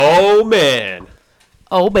Oh, man.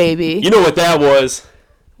 Oh, baby. You know what that was?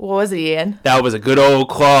 What was it, Ian? That was a good old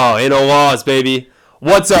claw. Ain't no laws, baby.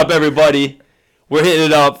 What's up, everybody? We're hitting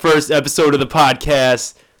it up. First episode of the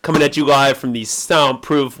podcast. Coming at you live from these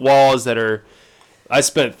soundproof walls that are... I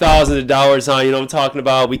spent thousands of dollars on, you know what I'm talking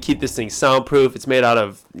about? We keep this thing soundproof. It's made out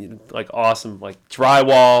of, awesome,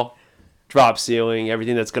 drywall, drop ceiling,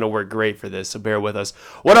 everything that's going to work great for this, so bear with us.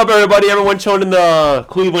 What up, everybody? Everyone chilling in the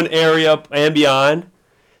Cleveland area and beyond.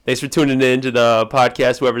 Thanks for tuning in to the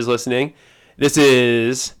podcast, whoever's listening. This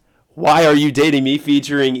is Why Are You Dating Me?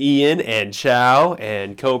 Featuring Ian and Chow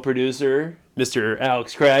and co-producer Mr.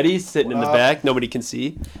 Alex Craddy sitting in the back. Nobody can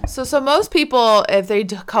see. So most people, if they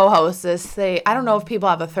co-host this, I don't know if people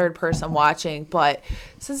have a third person watching, but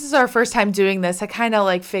since this is our first time doing this, I kind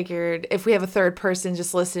of figured if we have a third person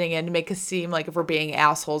just listening in to make us seem like if we're being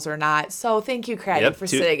assholes or not. So thank you, Craddy, for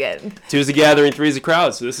sitting in. Two's a gathering, three's a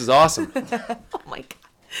crowd, so this is awesome. Oh my God.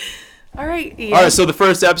 All right, Ian. All right, so the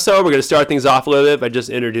first episode, we're going to start things off a little bit by just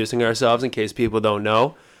introducing ourselves in case people don't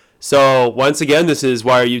know. So, once again, this is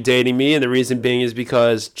Why Are You Dating Me? And the reason being is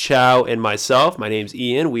because Chow and myself, my name's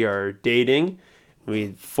Ian, we are dating.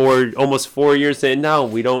 Almost 4 years in now,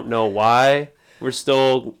 we don't know why we're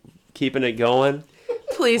still keeping it going.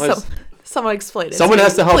 Please, someone explain it. Someone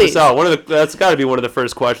has to help us out. That's got to be one of the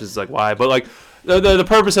first questions, why? But, the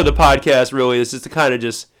purpose of the podcast really is just to kind of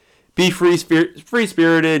just be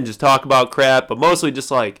free-spirited and just talk about crap, but mostly just,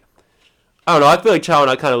 I don't know, I feel like Chow and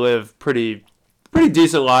I kind of live pretty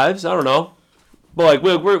decent lives. I don't know, but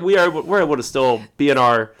we're able to still be in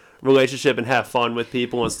our relationship and have fun with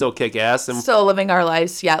people and still kick ass and still living our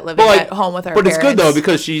lives, yet living at home with our parents. But it's good though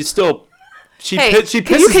because she's still she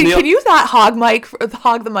pisses me off. Can you not hog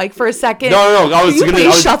the mic for a second? No.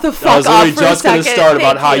 Shut the fuck up for a second. I was just gonna start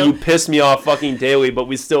about how you piss me off fucking daily, but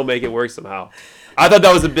we still make it work somehow. I thought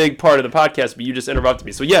that was a big part of the podcast, but you just interrupted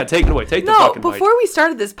me. So yeah, take it away. Take the fucking mic. No, before we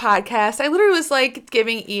started this podcast, I literally was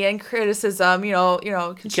giving Ian criticism,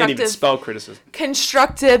 constructive. You can't even spell criticism.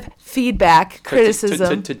 Constructive feedback,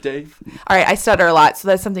 criticism. Today. All right, I stutter a lot, so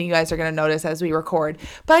that's something you guys are going to notice as we record.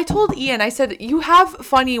 But I told Ian, I said, you have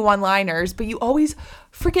funny one-liners, but you always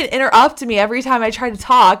freaking interrupt me every time I try to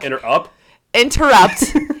talk. Interrupt.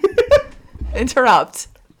 Interrupt.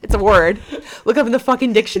 It's a word. Look up in the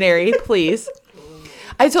fucking dictionary, please.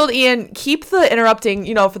 I told Ian, keep the interrupting,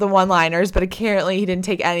 for the one-liners, but apparently he didn't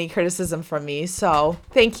take any criticism from me, so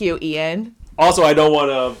thank you, Ian. Also, I don't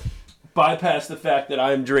want to bypass the fact that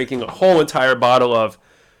I'm drinking a whole entire bottle of,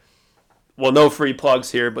 no free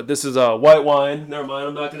plugs here, but this is a white wine. Never mind,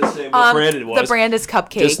 I'm not going to say what brand it was. The brand is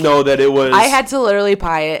Cupcake. Just know that it was... I had to literally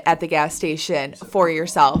buy it at the gas station for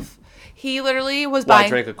yourself. He literally was buying... I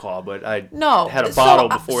drank a claw, but I had a So bottle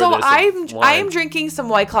before this. I am drinking some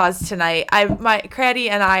White Claws tonight. Craddy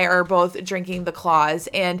and I are both drinking the Claws,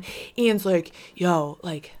 and Ian's like, yo,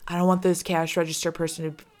 I don't want this cash register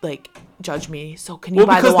person to, judge me, so can you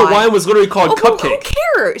buy the wine? Because the wine was literally called Cupcake. Who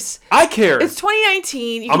cares? I care. It's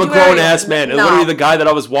 2019. I'm a grown-ass man. And literally the guy that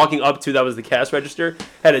I was walking up to that was the cash register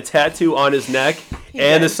had a tattoo on his neck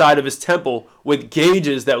and the side of his temple with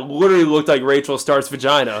gauges that literally looked like Rachel Stark's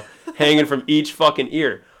vagina hanging from each fucking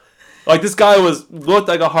ear. This guy looked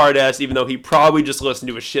like a hard ass, even though he probably just listened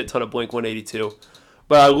to a shit ton of Blink-182.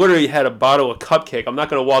 But I literally had a bottle of Cupcake. I'm not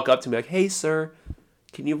going to walk up to him hey, sir,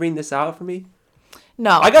 can you ring this out for me?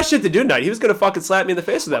 No. I got shit to do tonight. He was going to fucking slap me in the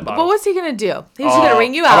face with that bottle. But what's he going to do? He's going to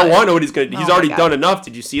ring you out. I don't want to know what he's going to do. He's already done enough.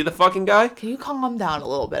 Did you see the fucking guy? Can you calm down a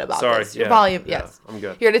little bit about Sorry, this? Your volume, yes. I'm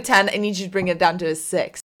good. You're at a 10. I need you to bring it down to a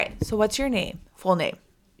 6. Okay, so what's your name? Full name?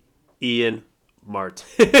 Ian Mart.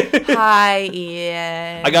 Hi,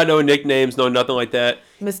 Ian. I got no nicknames, no nothing like that.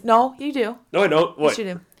 No, you do. No, I don't. What? Yes, you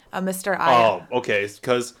do. Mr. Ian. Oh, okay.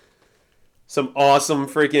 Because some awesome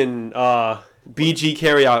freaking BG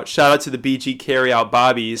Carryout. Shout out to the BG Carryout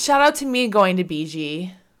Bobbies. Shout out to me going to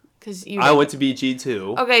BG. I went to BG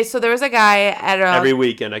too. Okay, so there was a guy at every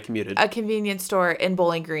weekend I commuted. A convenience store in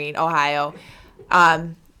Bowling Green, Ohio.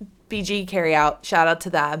 BG Carryout. Shout out to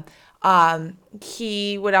them.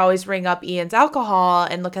 He would always ring up Ian's alcohol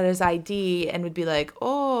and look at his ID and would be like,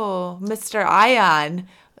 "Oh, Mr. Ian,"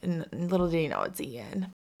 and little did he know it's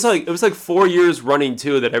Ian. It was 4 years running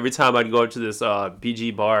too that every time I'd go to this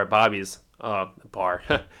BG bar, Bobby's bar,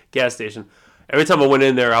 gas station. Every time I went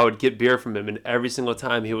in there, I would get beer from him, and every single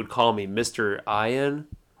time he would call me Mr. Ian.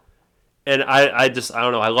 And I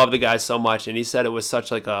don't know, I love the guy so much, and he said it was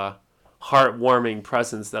such a heartwarming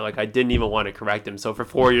presence that like I didn't even want to correct him. So for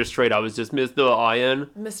 4 years straight, I was just Mr.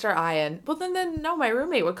 Ian. Mr. Ian. Well, then no, my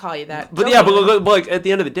roommate would call you that. But yeah, but like at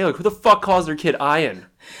the end of the day, like who the fuck calls their kid Ian?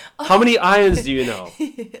 How many Ians do you know?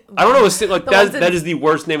 I don't know. Like that is the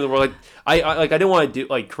worst name in the world. Like I didn't want to do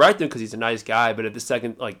like correct him because he's a nice guy, but at the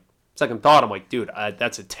second thought, I'm like, dude,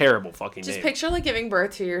 that's a terrible fucking name. Just picture like giving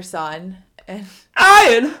birth to your son and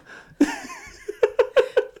Ian.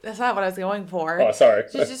 That's not what I was going for. Oh, sorry.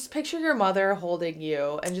 Just picture your mother holding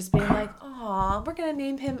you and just being like, "Aw, we're gonna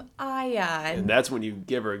name him Ian." And that's when you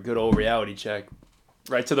give her a good old reality check,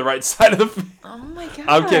 right to the right side of the. Oh my god.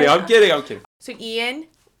 I'm kidding. So Ian,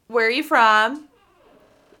 where are you from?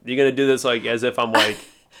 You're gonna do this like as if I'm like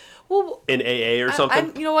well, in AA or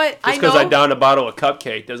something. You know what? Just because I downed a bottle of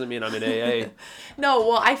cupcake doesn't mean I'm in AA. No,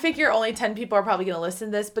 well, I figure only 10 people are probably gonna listen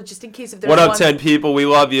to this, but just in case if there's what up, 10 people? We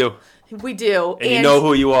love you. We do. And you know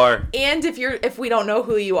who you are. And if we don't know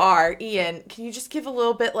who you are, Ian, can you just give a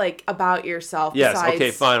little bit like about yourself? Yes.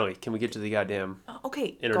 Okay. Finally, can we get to the goddamn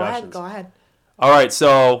introductions? Go ahead. All right.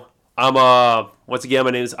 So I'm once again,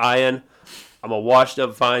 my name is Ian. I'm a washed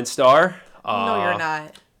up Vine star. No, you're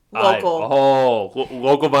not. Local.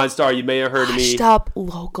 Local Vine star. You may have heard of me. Washed up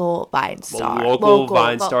local Vine star. Local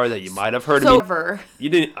Vine star that you might have heard of me. You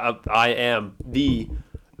didn't. I am the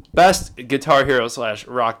best Guitar Hero /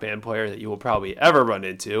 Rock Band player that you will probably ever run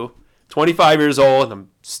into. 25 years old, and I'm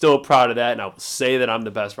still proud of that, and I will say that I'm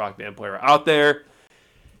the best Rock Band player out there.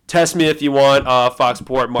 Test me if you want.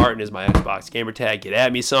 Foxport Martin is my Xbox gamer tag. Get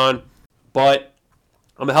at me, son. But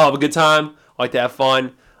I'm a hell of a good time. I like to have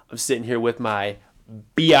fun. I'm sitting here with my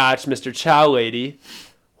biatch, Mr. Chow lady.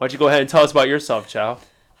 Why don't you go ahead and tell us about yourself, Chow?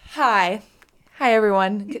 Hi,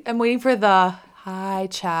 everyone. I'm waiting for the... Hi,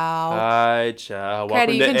 Chow. Hi, Chow.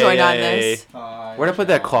 Welcome you can join on this. Hi, where'd I put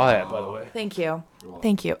that claw at, by the way? Thank you.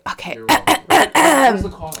 Okay. Where's the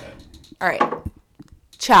claw at? All right.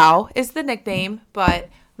 Chow is the nickname, but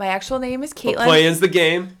my actual name is Caitlin. Playing's the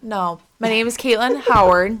game. No, my name is Caitlin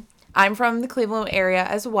Howard. I'm from the Cleveland area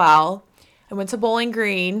as well. I went to Bowling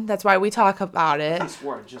Green. That's why we talk about it. I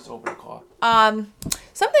swore I just opened a claw.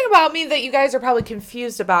 Something about me that you guys are probably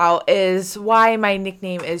confused about is why my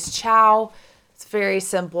nickname is Chow. It's very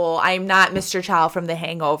simple. I'm not Mr. Chow from The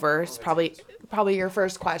Hangover. It's probably your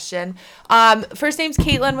first question. First name's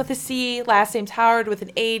Caitlin with a C. Last name's Howard with an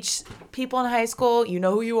H. People in high school, you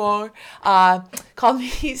know who you are, called me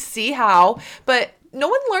C. How. But no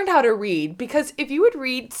one learned how to read, because if you would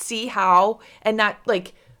read C. How and not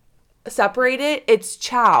like separate it, it's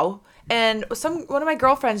Chow. And one of my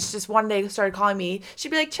girlfriends just one day started calling me. She'd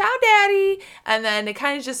be like, "Chow, Daddy," and then it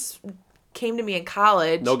kind of just came to me in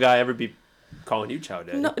college. No guy ever be calling you Chow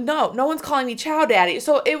Daddy. No one's calling me Chow Daddy.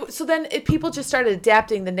 So then people just started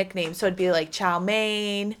adapting the nickname. So it'd be like Chow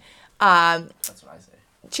Mein. That's what I say.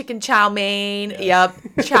 Chicken Chow Mein. Yeah.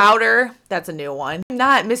 Yep. Chowder. That's a new one. I'm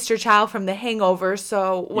not Mr. Chow from The Hangover.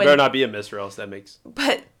 So you better not be a Mr. else that makes.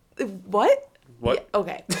 But what? What? Yeah,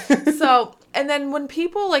 okay. So, and then when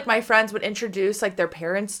people, like my friends, would introduce like their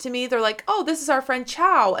parents to me, they're like, "Oh, this is our friend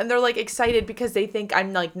Chow." And they're like excited because they think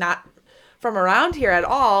I'm like not from around here at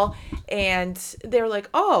all. And they're like,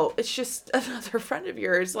 "Oh, it's just another friend of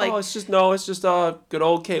yours." Like, it's just good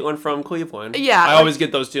old Caitlin from Cleveland. Yeah. I always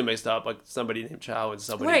get those two mixed up, like somebody named Chow and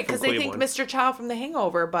somebody right, from because they think Mr. Chow from The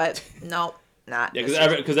Hangover, but no, not. Yeah,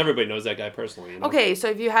 because everybody knows that guy personally. You know? Okay, so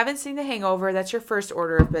if you haven't seen The Hangover, that's your first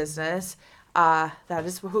order of business. That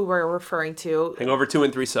is who we're referring to. Hangover 2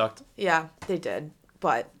 and 3 sucked. Yeah, they did.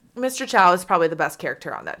 But Mr. Chow is probably the best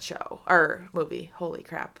character on that show or movie. Holy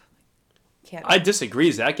crap. I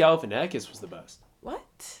disagree. Zach Galifianakis was the best.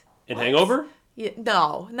 What? In Hangover? Yeah,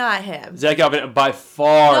 no, not him. Zach Galifianakis by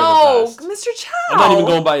far the best. No, Mr. Chow. I'm not even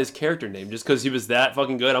going by his character name just because he was that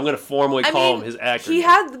fucking good. I'm going to formally call him his actor He name.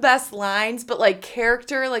 had the best lines, but like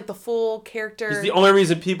character, like the full character. He's the only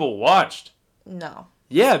reason people watched. No.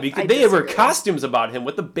 Yeah, because they were costumes about him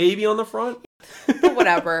with the baby on the front. But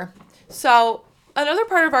whatever. So another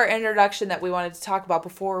part of our introduction that we wanted to talk about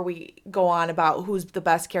before we go on about who's the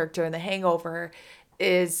best character in The Hangover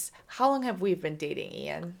is how long have we been dating,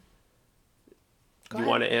 Ian? Do you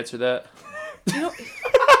want to answer that? You know,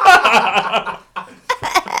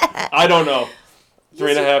 I don't know.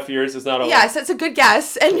 3.5 years is not a lot. Yes, it's a good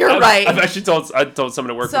guess, and you're right. I've actually told someone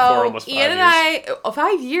at work before almost 5 years. Ian and I,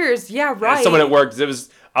 5 years, yeah, right. And someone at work,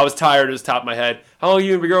 I was tired, it was top of my head. How long have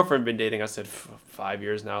you and your girlfriend been dating? I said, 5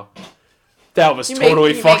 years now. That was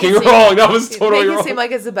totally fucking wrong. That was totally wrong. Make it seem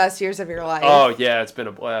like it's the best years of your life. Oh, yeah, it's been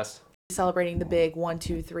a blast. Celebrating the big 1,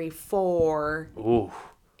 2, 3, 4 Ooh.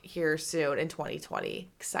 here soon in 2020.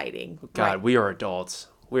 Exciting. God, right. We are adults.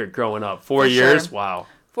 We're growing up. 4 years? Sure. Wow.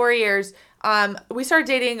 4 years. We started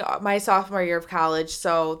dating my sophomore year of college,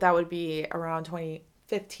 so that would be around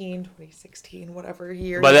 2015, 2016, whatever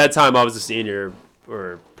year. By that time, I was a senior.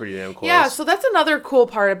 We're pretty damn close. Yeah, so that's another cool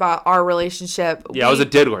part about our relationship. Yeah, I was a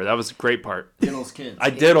diddler. That was a great part. Diddles kids.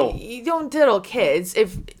 I diddle. You don't diddle kids.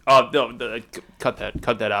 No, cut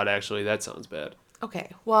that out. Actually, that sounds bad.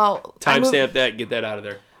 Okay, well, Timestamp that. Get that out of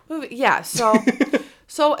there. Yeah, so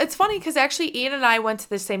so it's funny because actually Ian and I went to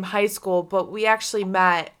the same high school, but we actually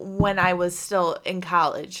met when I was still in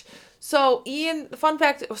college. So Ian, fun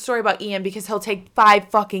fact story about Ian, because he'll take 5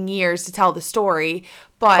 fucking years to tell the story.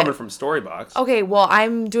 But Coming from Storybox. okay, well,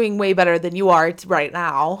 I'm doing way better than you are right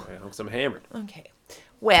now. Because I'm hammered. Okay.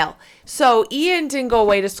 Well, so Ian didn't go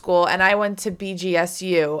away to school, and I went to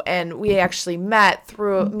BGSU, and we actually met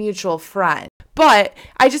through a mutual friend. But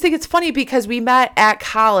I just think it's funny because we met at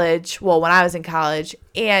college, well, when I was in college,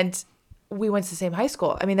 and we went to the same high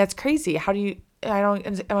school. I mean, that's crazy. How do you... I don't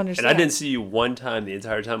understand. And I didn't see you one time the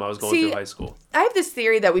entire time I was going through high school. I have this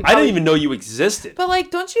theory that we I didn't even know you existed. But, like,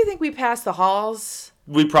 don't you think we passed the halls?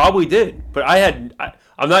 We probably did. But I'm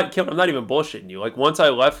not even bullshitting you. Like, once I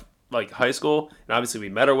left, like, high school, and obviously we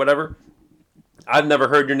met or whatever, I've never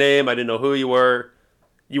heard your name. I didn't know who you were.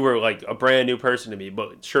 You were, like, a brand new person to me.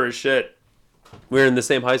 But sure as shit, we were in the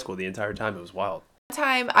same high school the entire time. It was wild.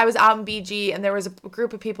 Time I was out in BG and there was a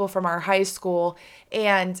group of people from our high school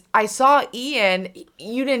and I saw Ian.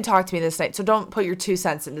 You didn't talk to me this night, so don't put your 2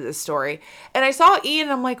 cents into this story. And I saw Ian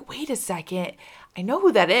and I'm like, wait a second, I know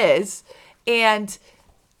who that is. And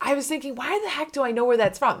I was thinking, why the heck do I know where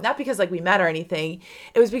that's from? Not because like we met or anything.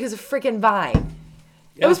 It was because of freaking Vine.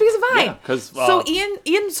 Yeah. It was because of Vine. Yeah, so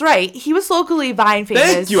Ian's right. He was locally Vine famous.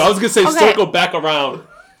 Thank you. I was gonna say circle back around.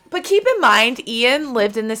 But keep in mind, Ian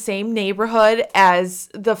lived in the same neighborhood as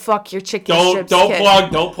the fuck your chicken strips Don't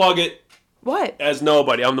kid. Don't plug it. What? As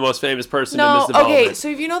nobody. I'm the most famous person in this development. Okay, so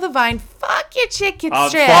if you know the Vine, fuck your chicken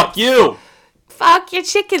strips. Fuck you. Fuck your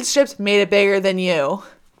chicken strips made it bigger than you.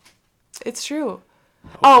 It's true.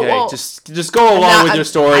 Okay, oh, well, just go along with your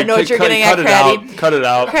story. I know what you're getting at, Craddy. Cut it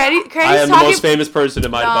out. Craddy's I am the most famous person in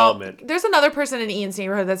my development. There's another person in Ian's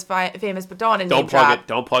neighborhood that's famous, but don't want to name Don't plug drop. it.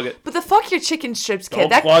 Don't plug it. But the fuck your chicken strips kid.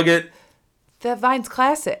 Don't plug it. That Vine's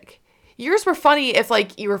classic. Yours were funny if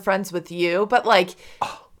like you were friends with you, but like,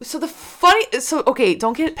 okay,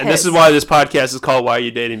 don't get pissed. And this is why this podcast is called "Why Are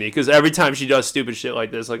You Dating Me?" Because every time she does stupid shit like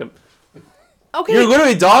this, like okay, you're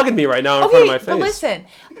literally dogging me right now in front of my face. But listen,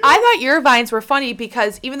 I thought your Vines were funny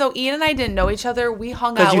because even though Ian and I didn't know each other, we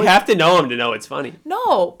hung out. Because you have to know him to know it's funny.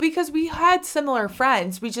 No, because we had similar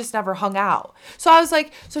friends. We just never hung out. So I was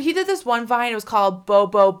like, so he did this one Vine. It was called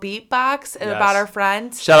Bobo Beatbox and about our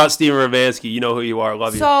friends. Shout out Steven Ravansky. You know who you are.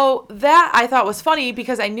 Love you. So that I thought was funny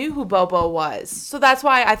because I knew who Bobo was. So that's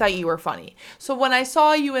why I thought you were funny. So when I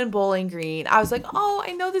saw you in Bowling Green, I was like, oh,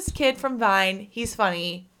 I know this kid from Vine. He's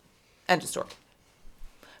funny. End of story.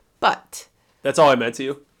 But that's all I meant to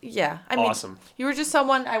you. Yeah, I mean, awesome. You were just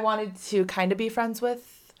someone I wanted to kind of be friends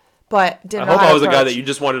with, but didn't. I hope I was a guy that you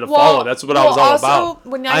just wanted to follow. That's what I was all about.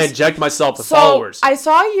 When I inject myself with followers. I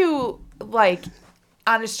saw you like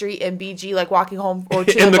on the street in BG, like walking home or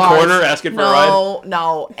to in the bars. corner asking for a ride.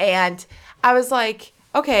 No, and I was like,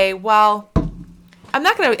 okay, well, I'm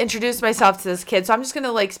not gonna introduce myself to this kid, so I'm just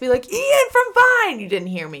gonna like be like Ian from Vine. You didn't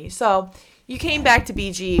hear me, so. You came back to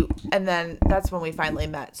BG, and then that's when we finally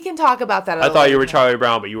met. So we can talk about that. I thought you were Charlie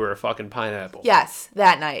Brown, but you were a fucking pineapple. Yes,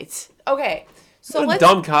 that night. Okay, so what a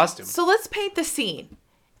dumb costume. So let's paint the scene.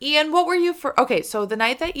 Ian, what were you for? Okay, so the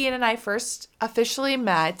night that Ian and I first officially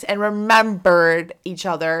met and remembered each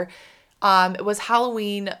other, it was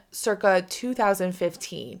Halloween, circa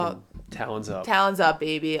 2015. Talons up. Talons up,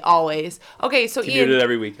 baby, always. Okay, so Ian did it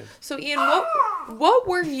every weekend. So Ian, what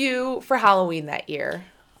were you for Halloween that year?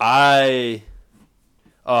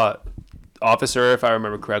 Officer, if I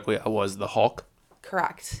remember correctly, I was the Hulk.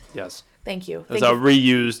 Correct. Yes. Thank you. It was a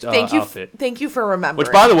reused outfit. Thank you for remembering.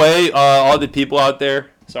 Which, by the way, all the people out there,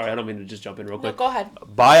 sorry, I don't mean to just jump in real quick. No, go ahead.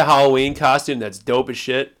 Buy a Halloween costume that's dope as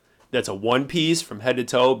shit. That's a one piece from head to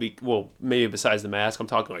toe. Well, maybe besides the mask, I'm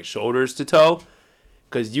talking like shoulders to toe.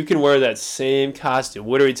 Because you can wear that same costume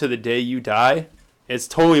literally to the day you die. It's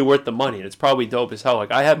totally worth the money. And it's probably dope as hell.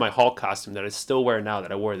 Like, I have my Hulk costume that I still wear now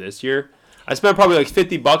that I wore this year. I spent probably like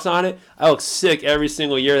 $50 on it. I look sick every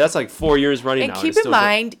single year. That's like 4 years running now. And keep in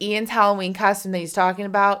mind, Ian's Halloween costume that he's talking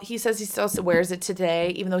about, he says he still wears it today,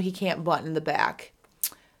 even though he can't button the back.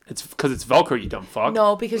 It's because it's Velcro, you dumb fuck.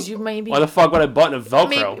 No, because you maybe... Why the fuck would I button a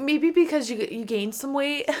Velcro? Maybe because you gained some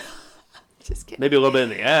weight. Just kidding. Maybe a little bit in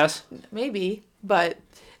the ass. Maybe, but...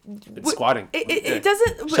 It's squatting. It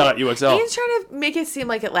doesn't... Shout out UXL. Ian's trying to make it seem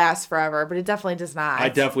like it lasts forever, but it definitely does not. I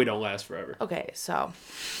definitely don't last forever. Okay, so...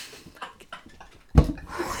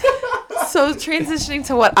 So transitioning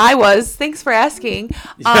to what I was, thanks for asking.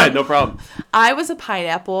 Yeah, no problem. I was a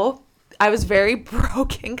pineapple. I was very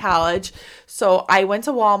broke in college. So I went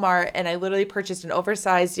to Walmart and I literally purchased an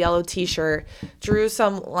oversized yellow t-shirt, drew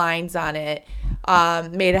some lines on it,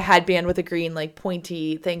 made a headband with a green like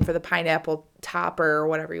pointy thing for the pineapple topper or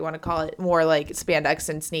whatever you want to call it, more like spandex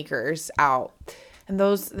and sneakers out. And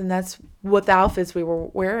that's what the outfits we were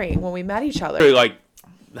wearing when we met each other. Like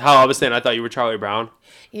how I was saying, I thought you were Charlie Brown.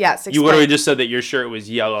 Yes. You literally just said that your shirt was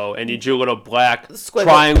yellow and you drew little black Squiggle.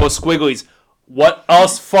 triangle squigglies. What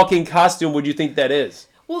else fucking costume would you think that is?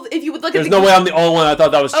 Well, if you would look There's at the... no way I'm the only one that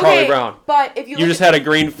thought that was Charlie Brown. But if you just had a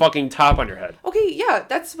green fucking top on your head. Okay, yeah,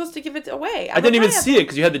 that's supposed to give it away. I didn't even see it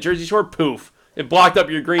because you had the Jersey Shore poof. It blocked up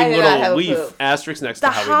your green little leaf asterisk next to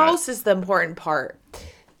how we met. The house is the important part.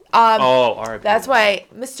 All right. That's why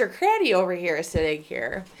Mr. Craddy over here is sitting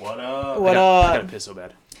here. What up? What I up? gotta piss so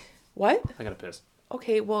bad. What? I gotta piss.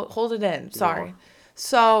 Okay, well, hold it in. Sorry.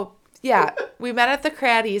 So, yeah, we met at the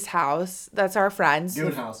Craddy's house. That's our friends.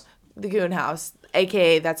 Goon house. The Goon House,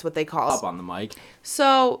 a.k.a. that's what they call us. Up on the mic.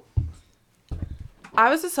 So, I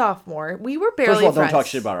was a sophomore. We were barely First of all, friends. don't talk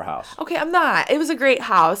shit about our house. Okay, I'm not. It was a great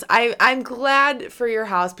house. I'm glad for your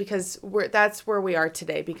house because that's where we are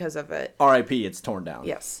today because of it. R.I.P. It's torn down.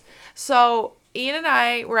 Yes. So Ian and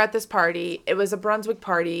I were at this party. It was a Brunswick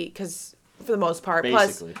party because, for the most part,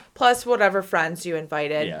 Basically. plus whatever friends you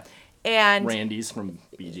invited. Yeah. And Randy's from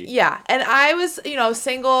BG. yeah, and I was,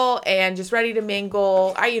 single and just ready to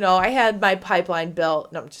mingle. I had my pipeline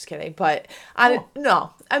built. No, I'm just kidding. But I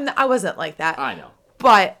wasn't like that. I know.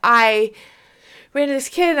 But I ran into this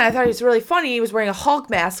kid and I thought he was really funny. He was wearing a Hulk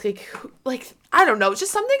mask. Like I don't know,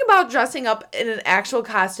 just something about dressing up in an actual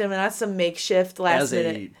costume and not some makeshift last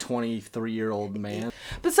minute. As a 23-year-old man.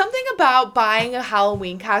 But something about buying a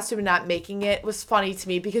Halloween costume and not making it was funny to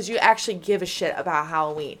me because you actually give a shit about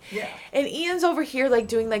Halloween. Yeah. And Ian's over here like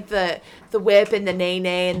doing like the whip and the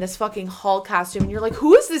nay and this fucking Hulk costume. And you're like,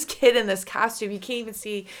 who is this kid in this costume? You can't even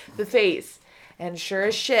see the face. And sure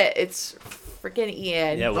as shit, it's freaking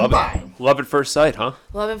Ian. Yeah, love it. Love at first sight, huh?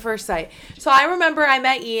 Love at first sight. So I remember I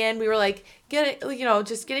met Ian. We were like,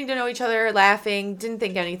 just getting to know each other, laughing, didn't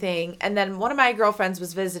think anything. And then one of my girlfriends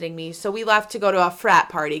was visiting me. So we left to go to a frat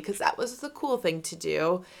party because that was the cool thing to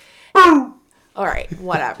do. All right,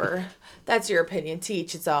 whatever. That's your opinion. To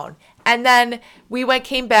each its own. And then we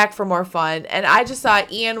came back for more fun. And I just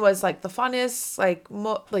thought Ian was like the funnest,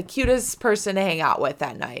 like cutest person to hang out with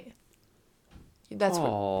that night. That's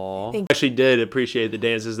what I actually did appreciate the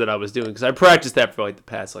dances that I was doing because I practiced that for like the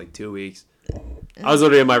past 2 weeks. I was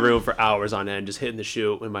literally in my room for hours on end just hitting the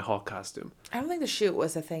shoot in my Hulk costume. I don't think the shoot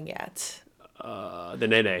was a thing yet. The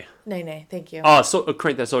Nene. Nene, thank you. Oh,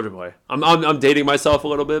 Crank That Soldier Boy. I'm dating myself a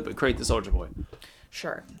little bit, but Crank the Soldier Boy.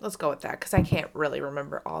 Sure, let's go with that because I can't really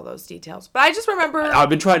remember all those details. But I just remember... I've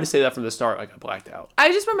been trying to say that from the start, I blacked out.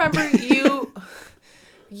 I just remember you...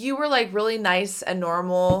 You were really nice and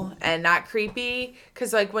normal and not creepy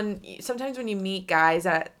because sometimes when you meet guys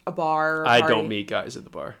at a bar or a party, I don't meet guys at the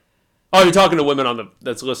bar. Oh, you're talking to women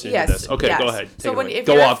that's listening to this. Okay, yes. Go ahead.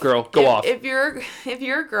 Go off, girl. Go off. If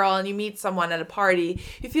you're a girl and you meet someone at a party,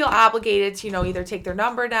 you feel obligated to either take their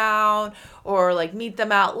number down or meet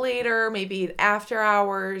them out later, maybe after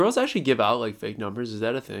hours. Girls actually give out fake numbers. Is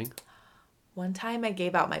that a thing? One time I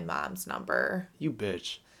gave out my mom's number. You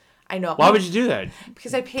bitch. I know. Why would you do that?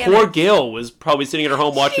 Because I panicked. Poor Gail was probably sitting at her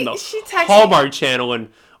home watching the texted Hallmark Channel, and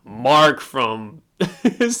Mark from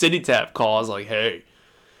City Tap calls hey,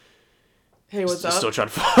 what's up? Still trying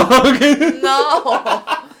to fuck?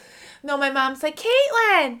 No, my mom's like,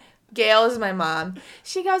 Caitlin. Gail is my mom.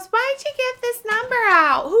 She goes, why'd you give this number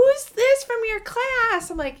out? Who's this from your class?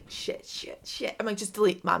 I'm like, shit. I'm like, just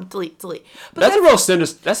delete, mom, delete. But that's some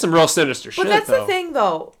real sinister shit. But that's though. the thing,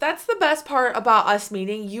 though. That's the best part about us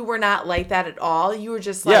meeting. You were not like that at all. You were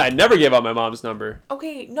just I never gave out my mom's number.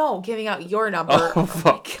 Okay, no, giving out your number. Oh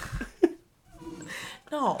fuck.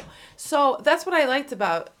 No. So that's what I liked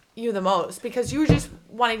about you the most because you were just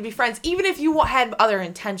wanting to be friends, even if you had other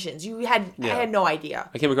intentions. I had no idea.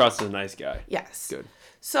 I came across as a nice guy. Yes. Good.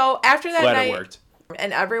 So after that Glad night, it worked.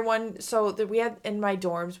 And everyone, we had in my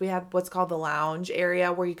dorms, we had what's called the lounge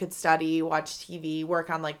area where you could study, watch TV, work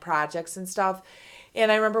on projects and stuff.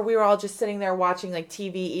 And I remember we were all just sitting there watching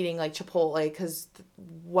TV, eating Chipotle because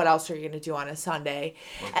what else are you going to do on a Sunday?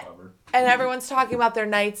 And everyone's talking about their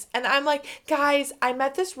nights. And I'm like, guys, I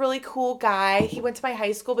met this really cool guy. He went to my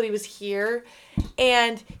high school, but he was here.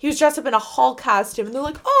 And he was dressed up in a Hulk costume. And they're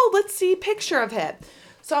like, oh, let's see a picture of him.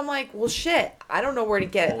 So I'm like, well, shit, I don't know where to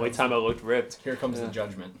get it. Only time I looked ripped. Here comes the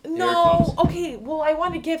judgment. No, okay, well, I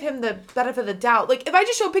want to give him the benefit of the doubt. Like, if I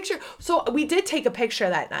just show a picture, so we did take a picture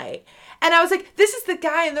that night, and I was like, this is the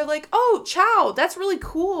guy, and they're like, oh, Chow, that's really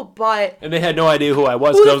cool, but... And they had no idea who I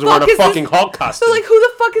was Who because I was the wearing fuck a is this- fucking Hulk costume. They're like, who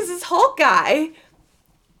the fuck is this Hulk guy?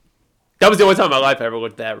 That was the only time in my life I ever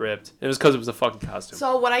looked that ripped. It was because it was a fucking costume.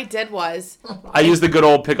 So what I did was... I used the good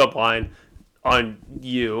old pickup line on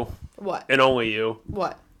you, What? and only you,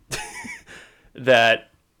 What? that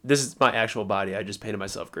this is my actual body. I just painted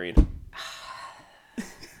myself green.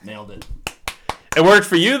 Nailed it. It worked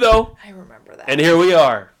for you, though. I remember that. And here we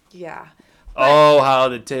are. Yeah. Oh, how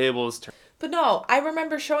the tables turn. But no, I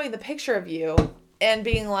remember showing the picture of you and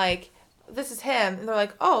being like, this is him. And they're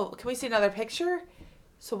like, oh, can we see another picture?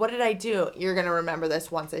 So what did I do? You're going to remember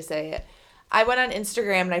this once I say it. I went on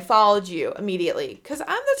Instagram and I followed you immediately. Because I'm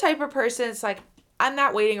the type of person, it's like, I'm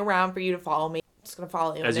not waiting around for you to follow me. I'm just going to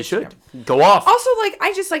follow you. As on you Instagram. should. Go off. Also, like,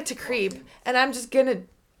 I just like to creep. And I'm just going to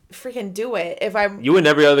freaking do it if I'm... You and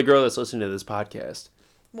every other girl that's listening to this podcast.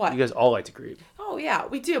 What? You guys all like to creep. Oh, yeah,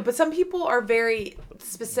 we do. But some people are very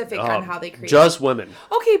specific on how they creep. Just women.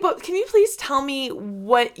 Okay, but can you please tell me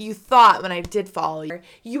what you thought when I did follow you?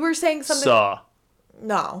 You were saying something... Saw.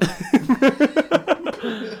 No.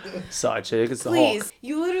 Saw a chick. It's the Please. Hulk.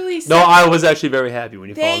 You literally said... No, I was actually very happy when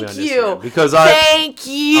you followed me Thank on you. Instagram. Because Thank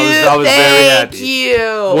you. I was very happy. Thank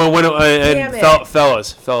you. and Damn it.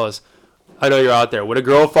 fellas, I know you're out there. When a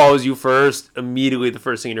girl follows you first, immediately the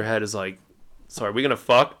first thing in your head is like, so are we gonna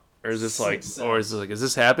fuck? Or is this like, is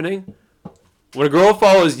this happening? When a girl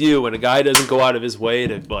follows you and a guy doesn't go out of his way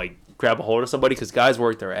to like grab a hold of somebody, because guys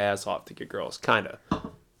work their ass off to get girls, kinda.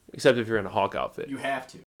 Except if you're in a Hulk outfit. You have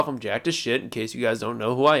to. I'm jacked as shit. In case you guys don't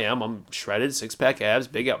know who I am, I'm shredded, 6-pack abs,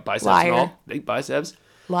 big biceps Liar. and all, big biceps,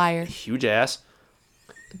 Liar. huge ass.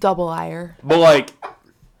 Double liar. But like,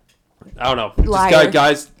 I don't know. Liar. Just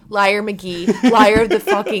guys. Liar McGee. Liar of the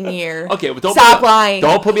fucking year. Okay, but don't Stop lying.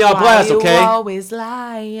 Don't put me on Why blast, okay? you always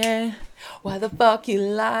lying? Why the fuck you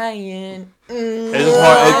lying? It's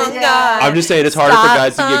hard. I'm just saying it's harder for Stop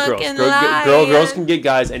guys to get girls. fucking Girls lying. can get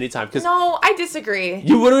guys anytime. Cause No, I disagree.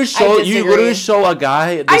 you literally disagree. show a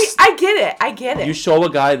guy. I get it. I get it. You show a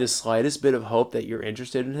guy the slightest bit of hope that you're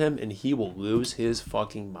interested in him, and he will lose his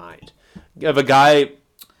fucking mind. If a guy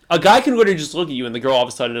can literally just look at you, and the girl all of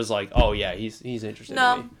a sudden is like, "Oh yeah, he's interested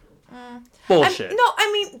in me." Bullshit.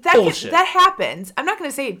 I mean that happens. I'm not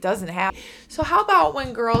gonna say it doesn't happen. So how about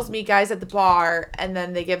when girls meet guys at the bar and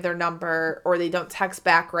then they give their number, or they don't text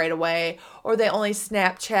back right away, or they only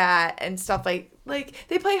Snapchat and stuff like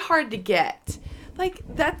they play hard to get. Like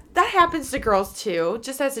that happens to girls too,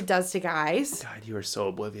 just as it does to guys. God, you are so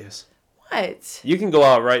oblivious. What? You can go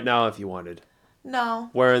out right now if you wanted, No.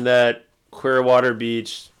 wearing that Clearwater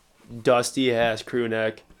Beach dusty ass crew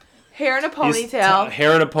neck. Hair in a ponytail.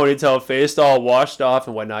 Hair in a ponytail, face all washed off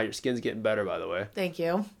and whatnot. Your skin's getting better, by the way. Thank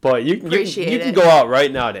you. But you can Appreciate go it. out right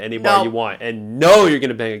now to any bar No. you want and know you're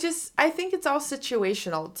gonna bang. Just I think it's all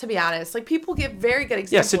situational, to be honest. Like people give very good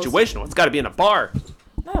Yeah, examples. situational. It's got to be in a bar.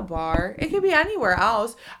 Not a bar. It could be anywhere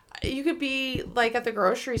else. You could be like at the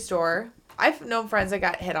grocery store. I've known friends that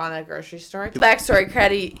got hit on at a grocery store. Backstory,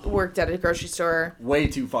 Creddy worked at a grocery store Way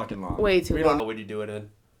too fucking long. way too We long. What would you do it in?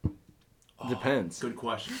 Depends. Good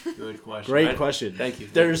question. Good question. Great question. Thank you.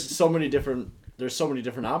 There's so many different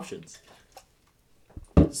options.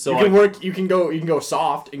 So You can work. You can go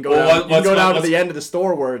soft and go Well, down. You can let's go go- down to let's- the end of the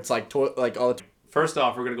store where it's like all. first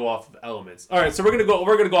off, we're gonna go off of elements. All right, so we're gonna go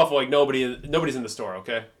off of like nobody's in the store,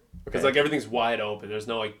 okay? Because Okay. like everything's wide open. There's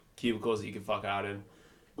no like cubicles that you can fuck out in.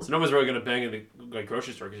 So no one's really gonna bang in the like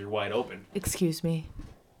grocery store because you're wide open. Excuse me.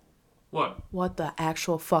 What? What the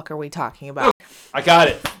actual fuck are we talking about? I got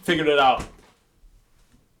it. Figured it out.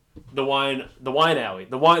 The wine alley,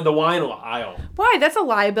 the wine aisle. Why? That's a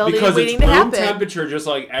liability Because waiting it's to room happen. temperature, just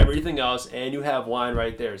like everything else, and you have wine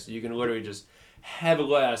right there, so you can literally just have a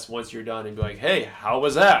glass once you're done and be like, "Hey, how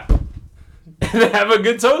was that?" and have a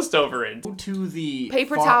good toast over it. Go to the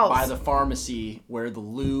Paper towels. by the pharmacy where the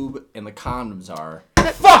lube and the condoms are.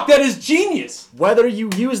 Fuck, that is genius. Whether you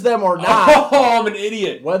use them or not, Oh, I'm an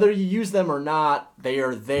idiot. whether you use them or not, they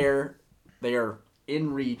are there. They are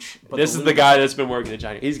in reach. But This is the lube- guy that's been working in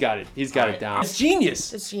China. He's got it. He's got it Alright. down. It's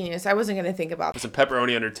genius. It's genius. I wasn't gonna think about. Some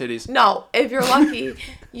pepperoni on her titties. No, if you're lucky,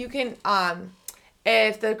 you can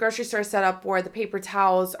if the grocery store is set up where the paper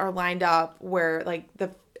towels are lined up where like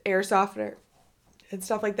the air softener and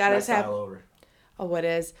stuff like that Next is happening. aisle over. Oh, what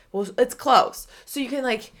is? Well, it's close. So you can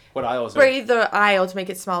like What aisle is it? spray the aisle to make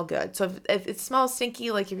it smell good. So if it smells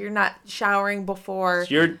stinky, like if you're not showering before.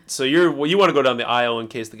 You want to go down the aisle in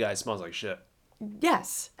case the guy smells like shit.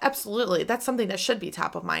 Yes, absolutely. That's something that should be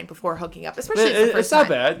top of mind before hooking up, especially if it's the first It's not time.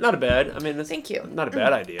 bad. Not a bad. I mean, it's Thank you. Not a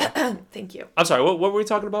bad idea. Thank you. I'm sorry. What were we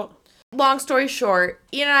talking about? Long story short,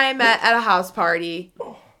 Ian and I met at a house party.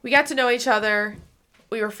 We got to know each other.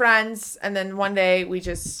 We were friends, and then one day we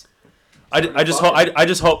just. I just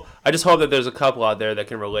hope that there's a couple out there that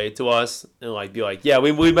can relate to us and like be like, yeah,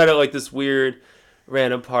 we met at like this weird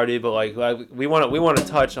random party, but like we want to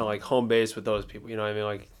touch on like home base with those people. You know what I mean?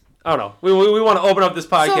 Like, I don't know. We want to open up this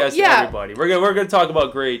podcast to everybody. We're gonna talk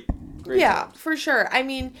about great Yeah, times. for sure. I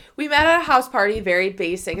mean, we met at a house party, very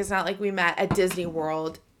basic. It's not like we met at Disney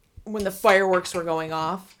World when the fireworks were going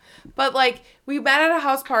off. But like we met at a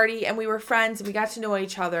house party and we were friends and we got to know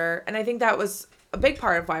each other, and I think that was a big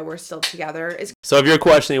part of why we're still together. Is So if you're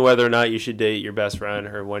questioning whether or not you should date your best friend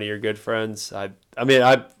or one of your good friends, I mean,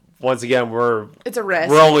 once again, it's a risk.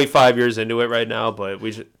 we're only 5 years into it right now, but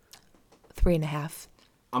we should. 3.5.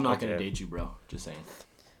 I'm not Okay. gonna date you, bro. Just saying.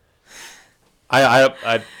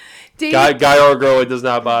 I Date- guy or girl, it does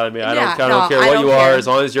not bother me. I don't care I what don't you care. are, as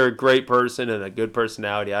long as you're a great person and a good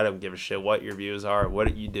personality. I don't give a shit what your views are, or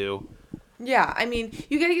what you do. Yeah, I mean,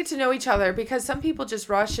 you got to get to know each other because some people just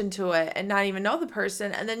rush into it and not even know the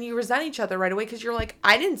person, and then you resent each other right away because you're like,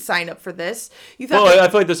 I didn't sign up for this. You thought Well, I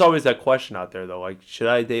feel like there's always that question out there, though. Like, should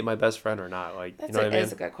I date my best friend or not? Like, you know what I mean?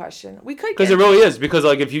 That's a good question. We could Because it really is. Because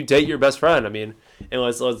like, if you date your best friend, I mean, and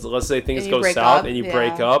let's say things And you go break south up, and you yeah.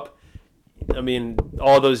 break up. I mean,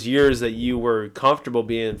 all those years that you were comfortable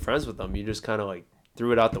being friends with them, you just kind of like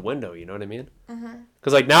threw it out the window. You know what I mean?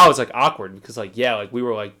 Because like now it's like awkward because like like we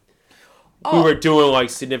were like. We were doing like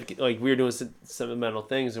significant, like we were doing sentimental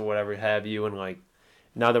things and whatever have you, and like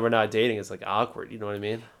now that we're not dating, it's like awkward. You know what I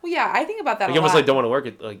mean? Well, yeah, I think about that Like a almost lot. like don't want to work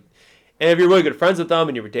it. Like, and if you're really good friends with them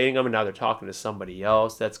and you were dating them and now they're talking to somebody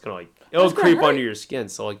else, that's gonna like it'll That's gonna creep hurt. under your skin.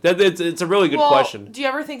 So like that, it's a really good Well, question. Do you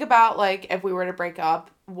ever think about like if we were to break up,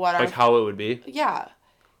 what our Like how it would be. yeah,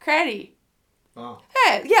 Craddy? Oh.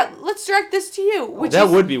 Hey, yeah, let's direct this to you. That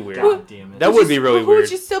would be weird. God damn it. That would be really who weird. would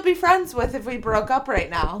you still be friends with if we broke up right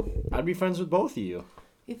now? I'd be friends with both of you.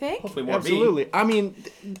 You think? Hopefully more me. Absolutely. I mean,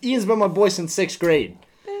 Ian's been my boy since 6th grade.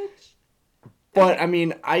 Bitch. But I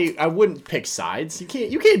mean, I wouldn't pick sides. You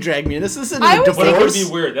can't drag me in this. This isn't I a was But it would divorce. be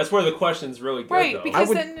weird. That's where the question's really good, Right, though. because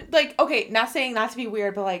would- then, like, okay, not saying not to be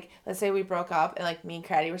weird, but like, let's say we broke up and like me and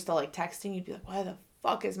Craddy were still like texting, you'd be like, why the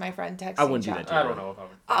fuck is my friend texting? I wouldn't do John? that to I don't know if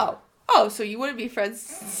I would. Oh, so you wouldn't be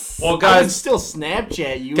friends? Well, I would guys, still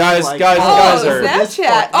Snapchat you. Guys, like, guys, Oh, guys are-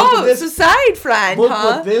 Snapchat. Look Oh, at this- it's a side friend, Look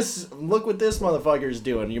huh? Look what this motherfucker's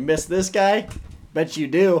doing. You miss this guy? Bet you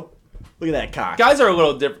do. Look at that cock. guys are a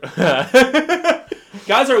little different.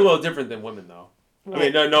 Guys are a little different than women, though. I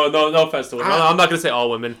mean, no offense to women. I'm not gonna say all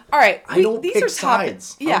women. All right, I don't these pick are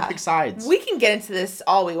sides. topics. I don't pick sides. We can get into this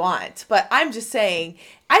all we want, but I'm just saying,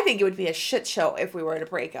 I think it would be a shit show if we were to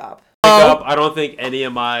break up. I don't think any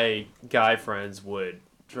of my guy friends would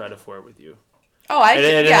try to flirt with you. Oh, And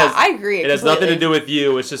it has- I agree. It has nothing to do with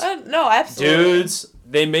you. It's just No, absolutely. dudes.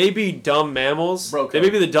 They may be dumb mammals. Bro They may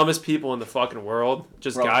be the dumbest people in the fucking world.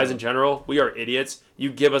 Just Bro guys code. in general. We are idiots.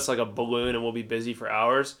 You give us like a balloon and we'll be busy for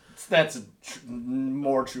hours. That's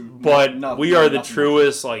more true. But we are the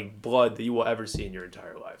truest like blood that you will ever see in your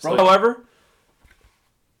entire life. So, Bro. however,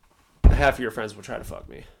 half of your friends will try to fuck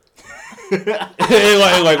me.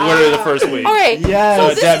 like literally the first week. All right. Yes. So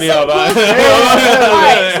So this dap is me some up. All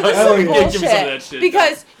right, so this is some Give me some of bullshit that shit,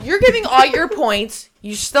 because you're giving all your points.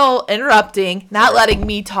 You're still interrupting, not letting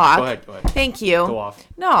me talk. Go ahead. Thank you. Go off.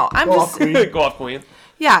 No, I'm Go just off, queen. Go off, queen.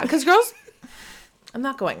 yeah, because girls. I'm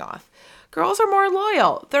not going off. Girls are more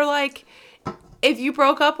loyal. They're like, if you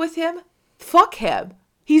broke up with him, fuck him.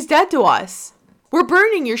 He's dead to us. We're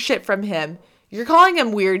burning your shit from him. You're calling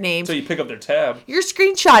him weird names. So you pick up their tab. You're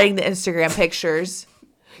screenshotting the Instagram pictures.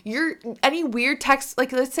 You're any weird text,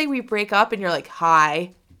 like let's say we break up and you're like,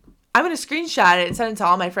 hi. I'm going to screenshot it and send it to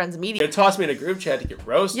all my friends You immediately. toss me in a group chat to get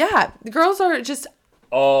roasted. Yeah, the girls are just,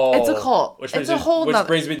 Oh. It's a cult. Which It's brings a me- whole Which nother-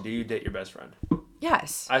 brings me. Do you date your best friend?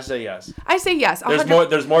 yes. I say yes. I say yes. There's 100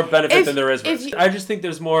 There's more benefit If- than there is if risk. you- I just think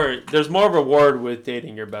there's more reward with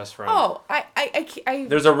dating your best friend. Oh, I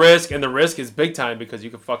There's a risk, and the risk is big time because you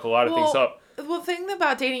can fuck a lot of things up. Well, thing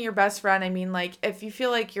about dating your best friend, I mean, like, if you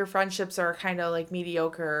feel like your friendships are kind of like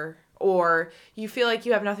mediocre, or you feel like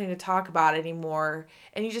you have nothing to talk about anymore,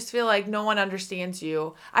 and you just feel like no one understands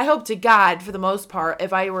you, I hope to God, for the most part,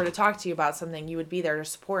 if I were to talk to you about something, you would be there to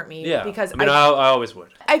support me. Yeah, Because I mean, I always would.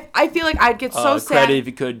 I feel like I'd get so sad. Credit if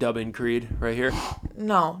you could dub in Creed right here.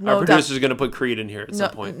 No, Our no, producer's gonna put Creed in here at no,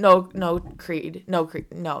 some point. no, Creed, no, Creed,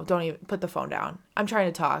 no, don't even put the phone down. I'm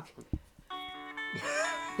trying to talk.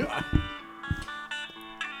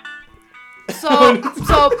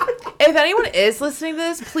 So if anyone is listening to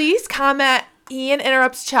this, please comment Ian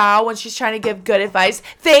interrupts Chow when she's trying to give good advice.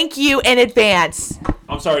 Thank you in advance.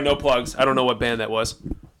 I'm sorry, no plugs. I don't know what band that was.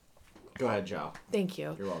 Go ahead, Joe. Thank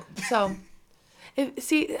you. You're welcome. So, and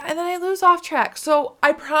then I lose off track. So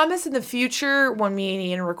I promise in the future when me and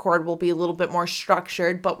Ian record, we'll be a little bit more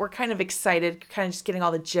structured, but we're kind of excited, kind of just getting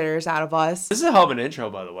all the jitters out of us. This is a hell of an intro,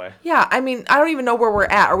 by the way. Yeah, I mean, I don't even know where we're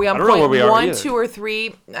at. Are we on I don't know point where we are 1, either. 2, or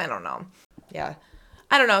 3? I don't know. Yeah.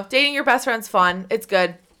 I don't know. Dating your best friend's fun. It's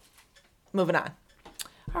good. Moving on.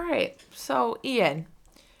 All right. So, Ian,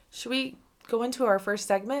 should we go into our first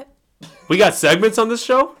segment? We got segments on this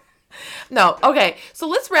show? No. Okay. So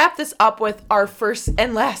let's wrap this up with our first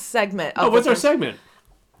and last segment. Oh, what's our segment?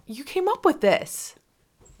 You came up with this.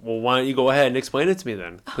 Well, why don't you go ahead and explain it to me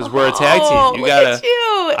then? Because we're a tag team. You look gotta. at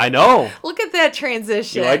you. I know. Look at that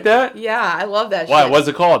transition. You like that? Yeah, I love that Why? shit. What's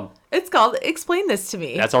it called? It's called Explain This to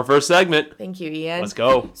Me. That's our first segment. Thank you, Ian. Let's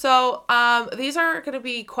go. So, these are going to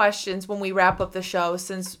be questions when we wrap up the show,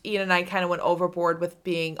 since Ian and I kind of went overboard with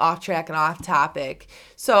being off track and off topic.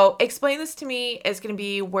 So, Explain This to Me is going to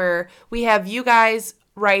be where we have you guys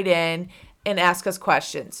write in and ask us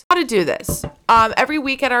questions. How to do this. Every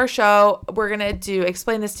week at our show, we're going to do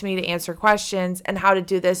Explain This to Me to answer questions. And how to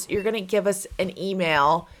do this, you're going to give us an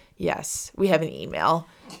email. Yes, we have an email.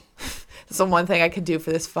 That's the one thing I could do for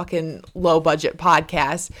this fucking low budget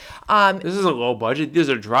podcast. This isn't low budget. These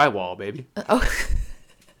are drywall, baby. Oh.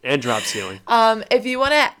 And drop ceiling. If you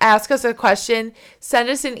want to ask us a question, send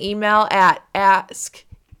us an email at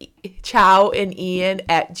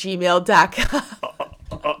askchowandIan@gmail.com.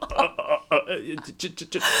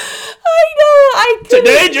 I know.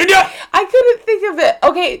 Today, Junior. I couldn't think of it.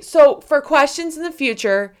 Okay, so for questions in the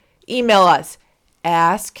future, email us.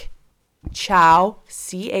 Ask Chow,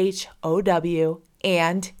 CHOW,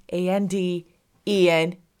 and AND,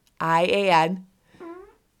 Ian, IAN,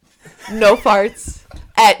 no farts,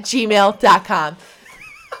 @gmail.com.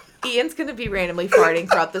 Ian's going to be randomly farting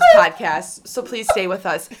throughout this podcast, so please stay with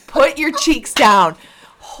us. Put your cheeks down.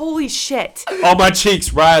 Holy shit. All my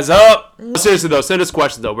cheeks rise up. Seriously, though, send us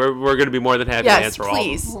questions, though. We're going to be more than happy to Yes, answer all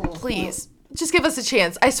of them. please. Just give us a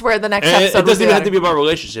chance. I swear the next And episode it doesn't will even have to be be about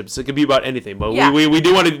relationships. It could be about anything. But Yeah. we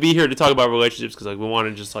do want to be here to talk about relationships because we want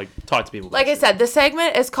to just talk to people. Like I said, the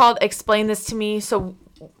segment is called Explain This to Me, so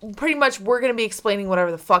pretty much we're going to be explaining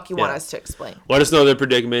whatever the fuck you want Yeah. us to explain. Let us know the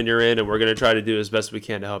predicament you're in, and we're going to try to do as best we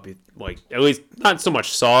can to help you. At least not so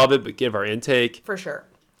much solve it, but give our intake. For sure.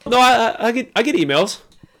 No, I get emails,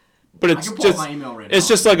 but it's can pull just up my email right it's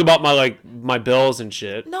now. just about my bills and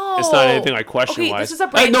shit. No. It's not anything question Okay, wise. this is a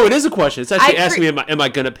brand- No, it is a question. It's actually I asking agree. me, am I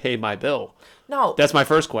going to pay my bill? No. That's my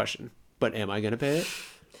first question. But am I going to pay it?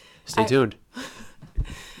 Stay tuned.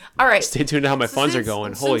 All right. Stay tuned to how my funds are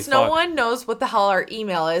going. Holy Since fuck. no one knows what the hell our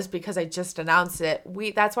email is because I just announced it,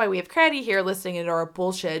 that's why we have Craddy here listening into our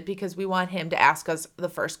bullshit, because we want him to ask us the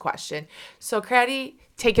first question. So Craddy,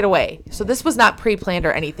 take it away. So this was not pre-planned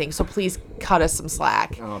or anything, so please cut us some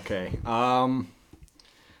slack. Okay.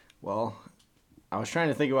 Well, I was trying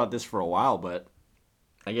to think about this for a while, but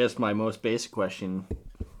I guess my most basic question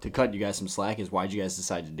to cut you guys some slack is, why'd you guys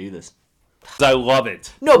decide to do this? 'Cause I love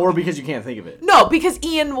it. No, Or because you can't think of it? no, because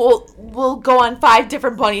Ian will go on 5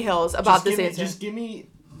 different bunny hills about this answer. Just give me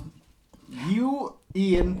you,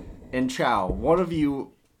 Ian, and Chow. One of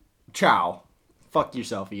you, Chow. Fuck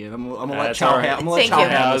yourself, Ian. I'm gonna let That's Chow all right. have. I'm gonna let Thank Chow you.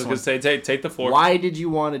 Yeah, have I this was going one. to say, take the floor. Why did you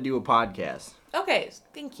want to do a podcast? Okay,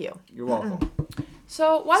 thank you. You're welcome.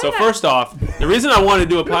 So why So did first off, the reason I want to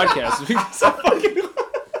do a podcast is because I fucking...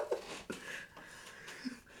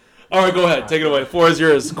 All right, go ahead. Take it away. 4 is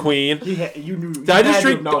yours, queen. You knew. Did I just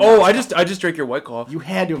drink... I just drank your White Claw. You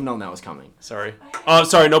had to have known that was coming. Sorry.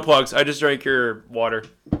 Sorry, no plugs. I just drank your water.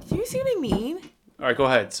 Do you see what I mean? All right, go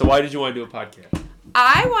ahead. So why did you want to do a podcast?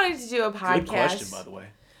 I wanted to do a podcast Good question, by the way.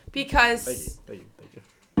 because Thank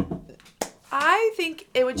you. I think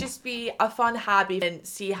it would just be a fun hobby and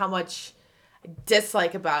see how much I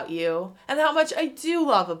dislike about you and how much I do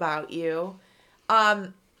love about you.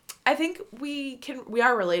 I think we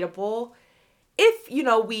are relatable. If,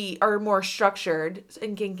 we are more structured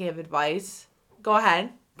and can give advice. Go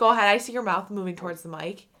ahead. I see your mouth moving towards the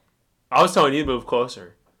mic. I was telling you to move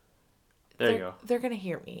closer. There you go. They're going to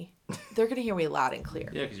hear me. They're going to hear me loud and clear.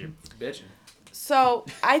 Yeah, because you're bitching. So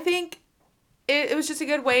I think it was just a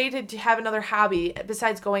good way to have another hobby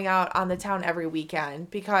besides going out on the town every weekend,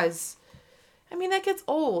 because, that gets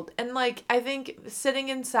old. And, I think sitting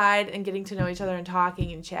inside and getting to know each other and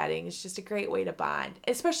talking and chatting is just a great way to bond,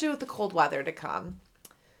 especially with the cold weather to come.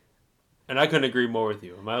 And I couldn't agree more with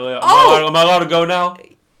you. Am I Oh! allowed to go now?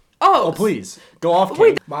 Oh, please. Go off, King.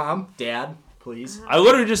 Wait. Mom, Dad, Please. I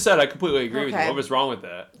literally just said I completely agree with you. Okay. What was wrong with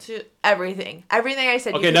that? To everything I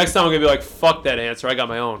said. Okay, next time I'm gonna be like, fuck that answer. I got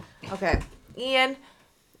my own. Okay, Ian,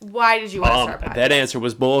 why did you want to start a podcast? That answer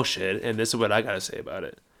was bullshit, and this is what I gotta say about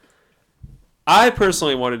it. I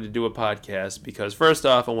personally wanted to do a podcast because first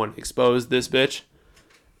off, I wanted to expose this bitch.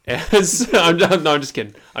 I'm just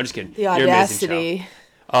kidding. The You're amazing,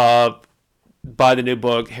 audacity. buy the new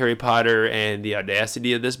book, Harry Potter and the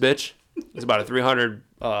Audacity of This Bitch. It's about a 300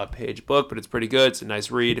 page book, but it's pretty good. It's a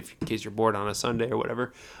nice read in case you're bored on a Sunday or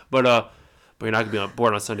whatever. But you're not gonna be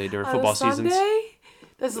bored on Sunday during football seasons.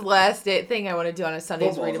 That's the last thing I want to do on a Sunday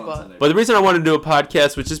is read a book. But the reason I wanted to do a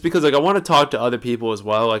podcast was just because like I want to talk to other people as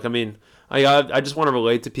well. Like I mean, I just want to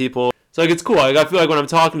relate to people. So like it's cool. Like I feel like when I'm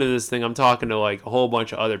talking to this thing, I'm talking to like a whole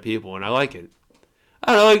bunch of other people, and I like it.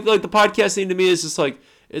 I don't know, like the podcast thing to me is just like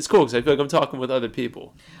it's cool because I feel like I'm talking with other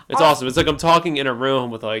people. It's awesome. It's like I'm talking in a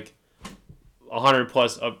room with like 100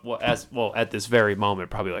 plus. At this very moment,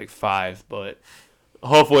 probably like 5, but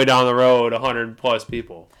hopefully down the road, 100 plus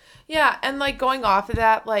people. Yeah, and like going off of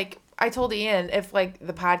that, like I told Ian, if like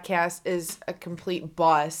the podcast is a complete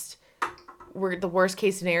bust, the worst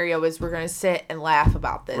case scenario is we're gonna sit and laugh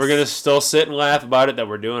about this. We're gonna still sit and laugh about it that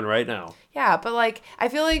we're doing right now. Yeah, but like I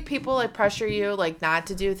feel like people like pressure you like not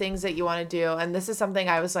to do things that you want to do, and this is something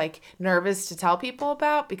I was like nervous to tell people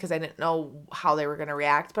about because I didn't know how they were gonna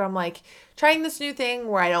react. But I'm like trying this new thing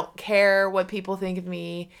where I don't care what people think of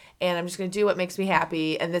me, and I'm just gonna do what makes me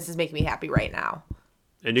happy, and this is making me happy right now.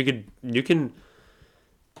 And you can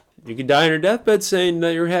die on your deathbed saying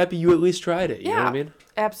that you're happy you at least tried it. You know what I mean?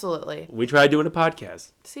 Absolutely. We tried doing a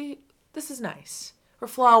podcast. See, this is nice. We're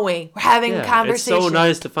flowing. We're having conversation. It's so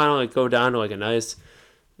nice to finally like, go down to like a nice,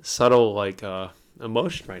 subtle like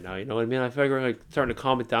emotion right now. You know what I mean? I feel like we're like starting to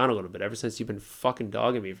calm it down a little bit ever since you've been fucking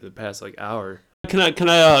dogging me for the past like hour. Can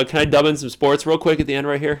I dub in some sports real quick at the end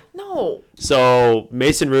right here? No. So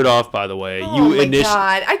Mason Rudolph, by the way, Oh my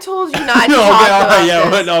God! I told you not to no, talk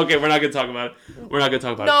about this. Okay, we're not gonna talk about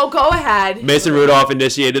it. No, go ahead. Mason Rudolph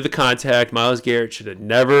initiated the contact. Myles Garrett should have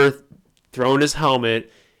never thrown his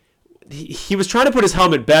helmet. He was trying to put his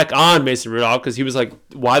helmet back on Mason Rudolph because he was like,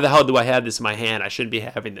 why the hell do I have this in my hand? I shouldn't be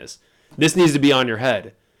having this. This needs to be on your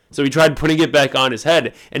head. So he tried putting it back on his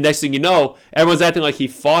head. And next thing you know, everyone's acting like he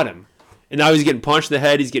fought him. And now he's getting punched in the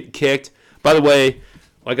head. He's getting kicked. By the way,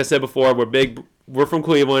 like I said before, we're from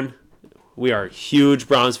Cleveland. We are huge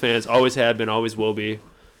Browns fans. Always have been, always will be.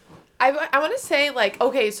 I want to say, like,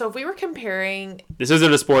 okay, so if we were comparing... This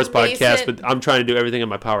isn't a sports podcast, Mason, but I'm trying to do everything in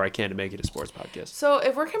my power I can to make it a sports podcast. So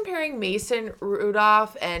if we're comparing Mason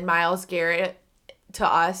Rudolph and Myles Garrett to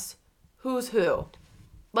us, who's who?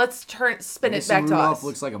 Let's spin it back to Rudolph us.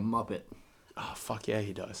 looks like a Muppet. Oh, fuck yeah,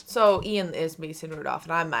 he does. So Ian is Mason Rudolph,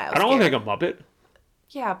 and I'm Myles I don't Garrett. look like a Muppet.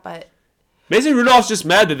 Yeah, but... Mason Rudolph's just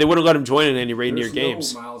mad that they wouldn't let him join in any reindeer There's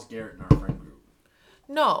games. no Myles Garrett in our friend group.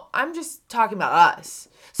 No, I'm just talking about us.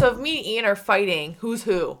 So if me and Ian are fighting, who's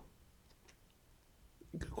who?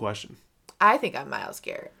 Good question. I think I'm Myles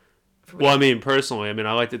Garrett. Well, I mean, personally, I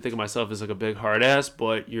like to think of myself as like a big hard ass,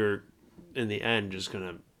 but you're, in the end, just going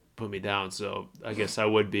to put me down. So I guess I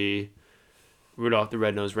would be Rudolph the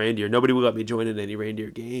Red-Nosed Reindeer. Nobody would let me join in any reindeer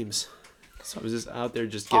games. So I was just out there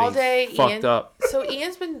just getting all day, fucked Ian, up. So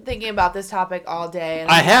Ian's been thinking about this topic all day. And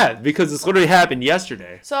I had, because this literally happened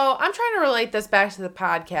yesterday. So I'm trying to relate this back to the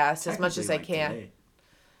podcast as much as I can. Today.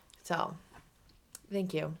 So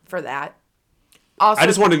thank you for that. Also, I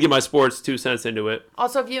just wanted to get my sports 2 cents into it.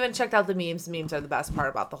 Also, if you haven't checked out the memes are the best part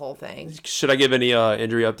about the whole thing. Should I give any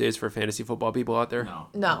injury updates for fantasy football people out there?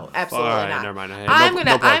 No, absolutely All right, not. never mind. I'm No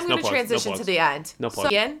gonna plugs. transition to the end. No plugs.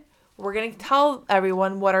 So Ian, we're gonna tell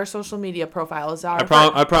everyone what our social media profiles are.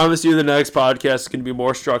 I promise you the next podcast is going to be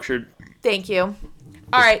more structured. Thank you.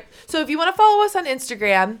 All right. So if you want to follow us on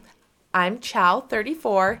Instagram, I'm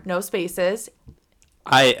Chow34, no spaces.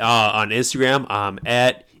 On Instagram, I'm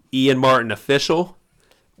at Ian Martin Official.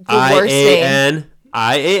 The worst name.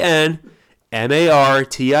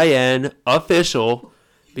 IANMARTIN Official,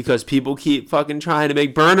 because people keep fucking trying to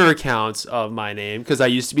make burner accounts of my name because I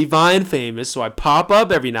used to be Vine famous, so I pop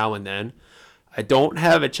up every now and then. I don't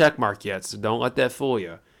have a check mark yet, so don't let that fool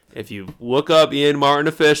you. If you look up Ian Martin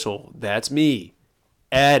Official, that's me.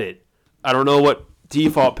 Add it. I don't know what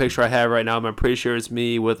default picture I have right now, but I'm pretty sure it's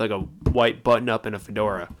me with like a white button up and a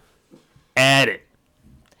fedora. Add it.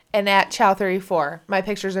 And at Chow34. My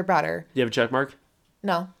pictures are better. Do you have a check mark?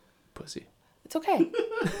 No. Pussy. It's okay.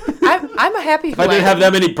 I'm a happy If I didn't have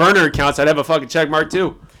that many burner accounts, I'd have a fucking check mark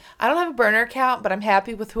too. I don't have a burner account, but I'm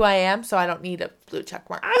happy with who I am, so I don't need a blue check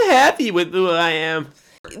mark. I'm happy with who I am.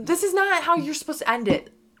 This is not how you're supposed to end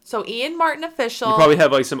it. So Ian Martin Official. You probably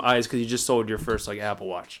have like some eyes because you just sold your first like Apple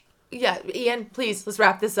Watch. Yeah, Ian, please, let's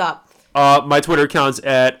wrap this up. My Twitter account's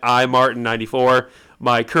at imartin94.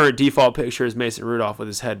 My current default picture is Mason Rudolph with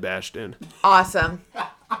his head bashed in. Awesome.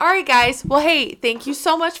 All right, guys. Well, hey, thank you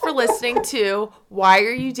so much for listening to Why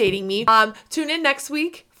Are You Dating Me? Tune in next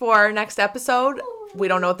week for our next episode. We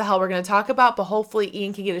don't know what the hell we're going to talk about, but hopefully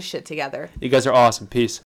Ian can get his shit together. You guys are awesome.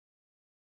 Peace.